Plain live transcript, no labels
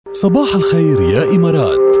صباح الخير يا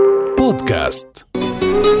إمارات بودكاست.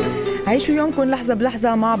 عيشوا يومكم لحظة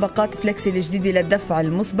بلحظة مع باقات فليكسي الجديدة للدفع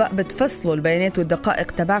المسبق. بتفصلوا البيانات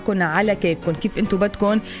والدقائق تبعكم على كيفكم، كيف انتم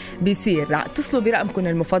بدكم بيصير. اتصلوا برقمكم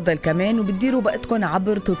المفضل كمان وبتديروا وقتكم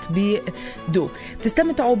عبر تطبيق دو.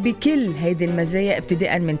 بتستمتعوا بكل هيدي المزايا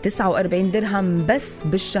ابتداء من 49 درهم بس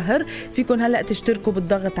بالشهر. فيكم هلأ تشتركوا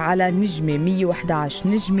بالضغط على نجمة 111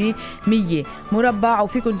 نجمة 100 مربع،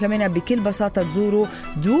 وفيكم كمان بكل بساطة تزوروا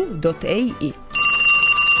do.ae.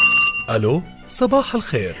 ألو، صباح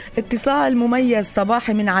الخير. اتصال مميز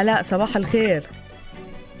صباحي من علاء. صباح الخير.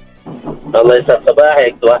 الله يسعد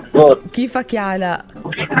صباحك. صباح النور. كيفك يا علاء؟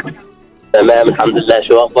 تمام الحمد لله.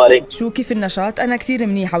 شو أخبارك؟ شو كيف النشاط؟ أنا كتير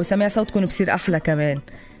منيحة وسمع صوتكم بصير أحلى كمان.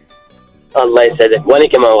 الله يسعدك وأنا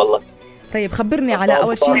كمان والله. طيب خبرني علاء،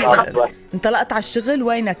 أول شيء انطلقت على الشغل،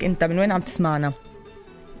 وينك أنت؟ من وين عم تسمعنا؟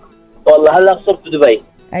 والله هلا صرت بدبي.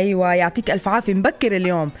 أيوة يعطيك ألف عافية. مبكر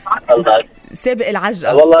اليوم سابق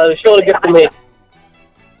العجقة. والله الشغل قسم هيك.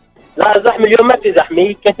 لا زحمة اليوم، ما في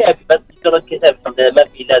زحمة، كتاب بس مجرد كتاب الحمد لله، ما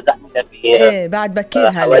في لا زحمة لا في. إيه بعد بكير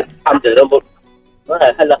هلا الحمد لله.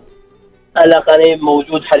 هلا أنا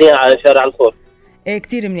موجود حاليا على شارع الخور. إيه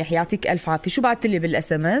كتير منيح، يعطيك ألف عافية. شو بعت لي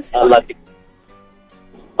بالSMS؟ الله فيك.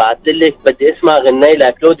 بعت لك بدي اسمع غنية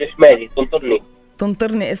لكلود شمالي.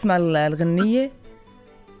 تنطرني اسمها الغنية؟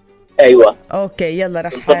 أيوة أوكي يلا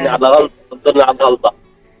رح تنطرني على غلطة.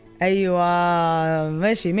 أيوة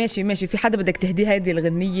ماشي. في حدا بدك تهديه هيدي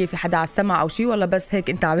الغنية؟ في حدا على السمع أو شي، ولا بس هيك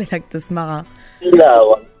أنت عبالك تسمعها؟ لا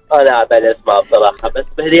والله أنا عبالي أسمعها بصراحة، بس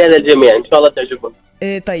بهديها للجميع إن شاء الله تعجبهم.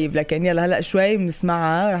 إيه طيب لكن يلا هلأ شوي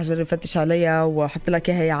بنسمعها، رح أجرب فتش عليها وأحط لك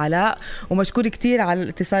إياها يا علاء. ومشكور كتير على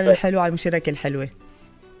الاتصال الحلو، على المشاركة الحلوة.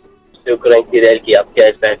 شكرا كثير لك، يعطيك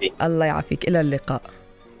الف عافية. الله يعافيك، إلى اللقاء.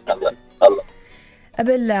 الله.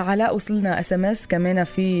 قبل علاء وصلنا SMS كمان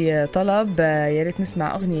في طلب، يا ريت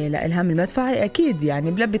نسمع أغنية لإلهام المدفعي. أكيد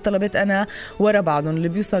يعني بلبي طلبات أنا ورا بعضهم، اللي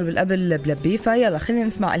بيوصل بالقبل بلبيه. فيلا خلينا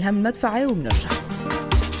نسمع إلهام المدفعي وبنرجع.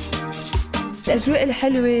 الأجواء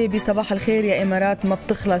الحلوة بصباح الخير يا إمارات ما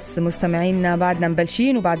بتخلص مستمعينا، بعدنا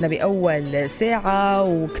مبلشين وبعدنا بأول ساعة،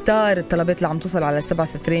 وكتار الطلبات اللي عم توصل على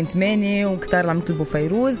 708 وكتار اللي عم يطلبوا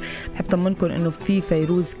فيروز. بحب طمنكم إنه في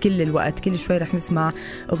فيروز كل الوقت، كل شوي رح نسمع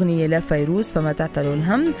أغنية لفيروز، فما تعتلوا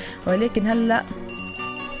الهم. ولكن هلأ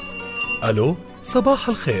ألو، صباح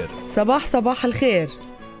الخير. صباح صباح الخير.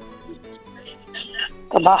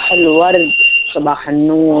 الورد، صباح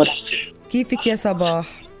النور. كيفك يا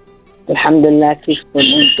صباح؟ الحمد لله. كيفكم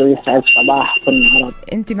انتم؟ يسعد صباحكم يا رب.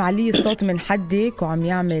 انت معليه الصوت من حدك وعم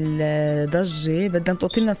يعمل ضجه، بدنا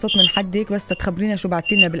تقطي لنا الصوت من حدك بس تخبرينا شو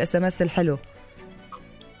بعتي لنا بالSMS الحلو.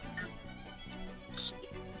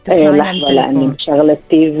 تسمعينا من التليفون؟ مشغله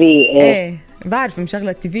التي في. ايه بعرف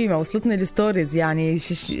مشغله التي في، ما وصلتني الستوريز يعني.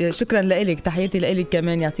 شكرا لك، تحياتي لك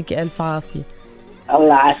كمان، يعطيكي الف عافيه. الله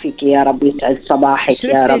يعافيك يا رب، يسعد صباحك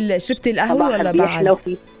يا رب. شربتي القهوه ولا بعد؟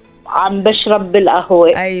 عم بشرب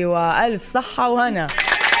بالقهوة. أيوة ألف صحة وهنا.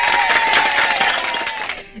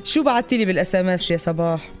 شو بعتي لي بالSMS يا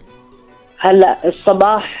صباح؟ هلأ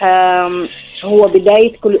الصباح هو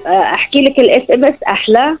بداية كل أحكي لك الSMS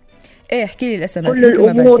أحلى. إيه احكي لي الSMS. كل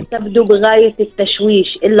الأمور تبدو بغاية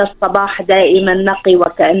التشويش إلا الصباح دائما نقي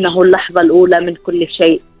وكأنه اللحظة الأولى من كل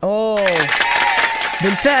شيء. أوه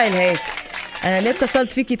بالفعل هيك. أنا ليه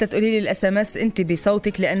اتصلت فيكي تتقولي لي الSMS أنت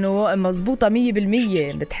بصوتك؟ لأنه مزبوطة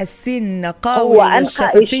 100%، بتحسين نقاوة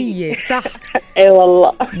والشفافية. صح. اي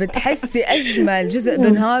والله بتحسي أجمل جزء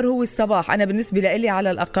بالنهار هو الصباح. أنا بالنسبة لي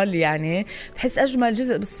على الأقل يعني بحس أجمل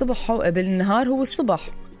جزء بالنهار هو الصبح.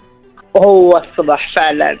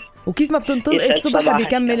 فعلا. وكيف ما بتنطلقي الصبح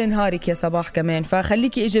بيكمل نهارك يا صباح كمان.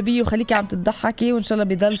 فخليكي إيجابية وخليكي عم تضحكي، وإن شاء الله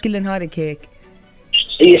بيضل كل نهارك هيك.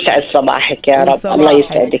 يسعد صباحك يا رب. الله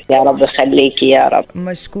يسعدك يا رب، يخليكي يا رب.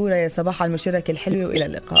 مشكورة يا صباح على المشاركة الحلوة، وإلى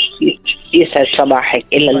اللقاء. يسعد صباحك.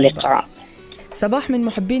 إلى اللقاء. صباح من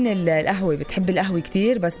محبين القهوة، بتحب القهوة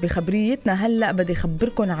كتير، بس بخبريتنا هلأ بدي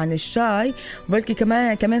خبركن عن الشاي، وبلكي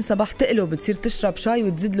كمان صباح تقلو بتصير تشرب شاي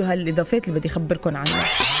وتزيد له هالإضافات اللي بدي خبركن عنها.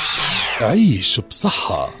 عيش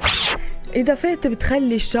بصحة. إضافات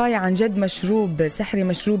بتخلي الشاي عن جد مشروب سحري،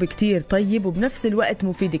 مشروب كتير طيب وبنفس الوقت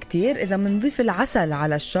مفيد كتير. إذا منضيف العسل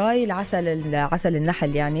على الشاي، عسل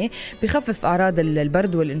النحل يعني، بخفف أعراض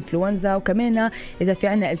البرد والإنفلونزا، وكمان إذا في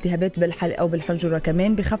عنا التهابات بالحلق أو بالحنجرة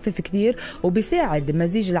كمان بخفف كتير. وبيساعد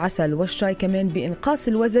مزيج العسل والشاي كمان بإنقاص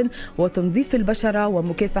الوزن وتنظيف البشرة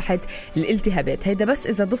ومكافحة الالتهابات. هيدا بس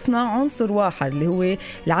إذا ضفنا عنصر واحد اللي هو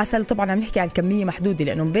العسل. طبعا عم نحكي عن كمية محدودة،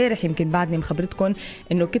 لأنه مبارح يمكن بعدني مخبرتكم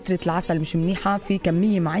إنه كترة العسل مش منيحة، في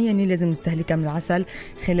كمية معينة لازم نستهلكها من العسل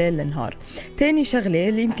خلال النهار. تاني شغلة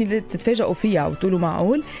اللي يمكن تتفاجئوا فيها وتقولوا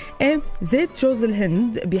معقول، زيت جوز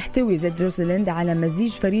الهند. بيحتوي زيت جوز الهند على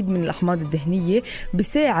مزيج فريد من الأحماض الدهنية،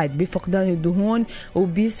 بيساعد بفقدان الدهون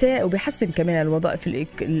وبيحسن كمان الوظائف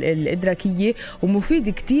الإدراكية، ومفيد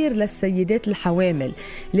كتير للسيدات الحوامل.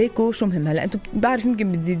 ليكو شو مهم هلا، انتم بعرف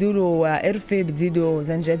يمكن بتزيدوا له قرفة، بتزيدوا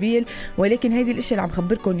زنجبيل، ولكن هيدي الاشياء اللي عم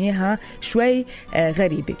خبركم اياها شوي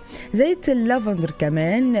غريبة. زيت اللافندر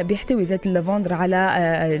كمان بيحتوي زيت اللافندر على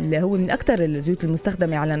اللي هو من اكثر الزيوت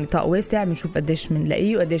المستخدمة على نطاق واسع. بنشوف قديش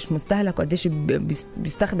بنلاقيه وقديش مستهلك وقديش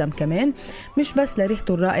بيستخدم كمان، مش بس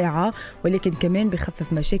لريحته الرائعة ولكن كمان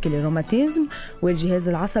بيخفف مشاكل الروماتيزم والجهاز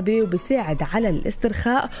العصبي، وبيساعد على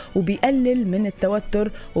الاسترخاء وبيقلل من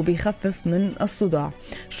التوتر وبيخفف من الصداع.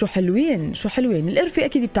 شو حلوين القرفة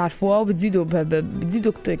أكيد بتعرفوها، وبتزيدوا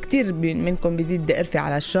كتير منكم بيزيد قرفة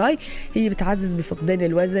على الشاي. هي بتعزز بفقدان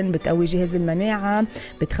الوزن، بتقوي جهاز المناعة،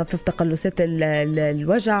 بتخفف تقلصات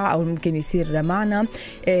الوجع أو ممكن يصير معنا،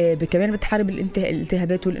 كمان بتحارب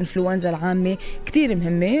الالتهابات والإنفلونزا العامة، كتير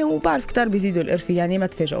مهمة. وبعرف كتير بيزيدوا القرفة، يعني ما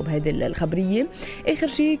تفاجئوا بهذه الخبرية. آخر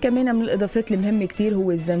شيء كمان من الإضافات المهمة كتير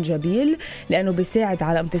هو الزنجبيل، لأنه بيساعد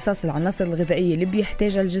على امتصاص العناصر الغذائية اللي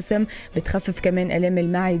بيحتاجها الجسم، بتخفف كمان آلام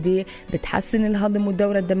المعدة، بتحسن الهضم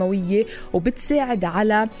والدورة الدموية، وبتساعد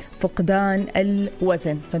على فقدان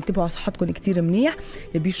الوزن. فانتبهوا على صحتكم كتير منيح.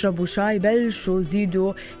 اللي بيشربوا شاي بلشوا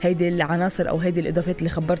زيدوا هيدي العناصر أو هيدي الإضافات اللي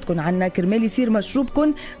خبرتكم عنها كرمال يصير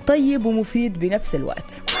مشروبكم طيب ومفيد بنفس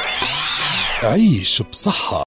الوقت. عيش بصحة.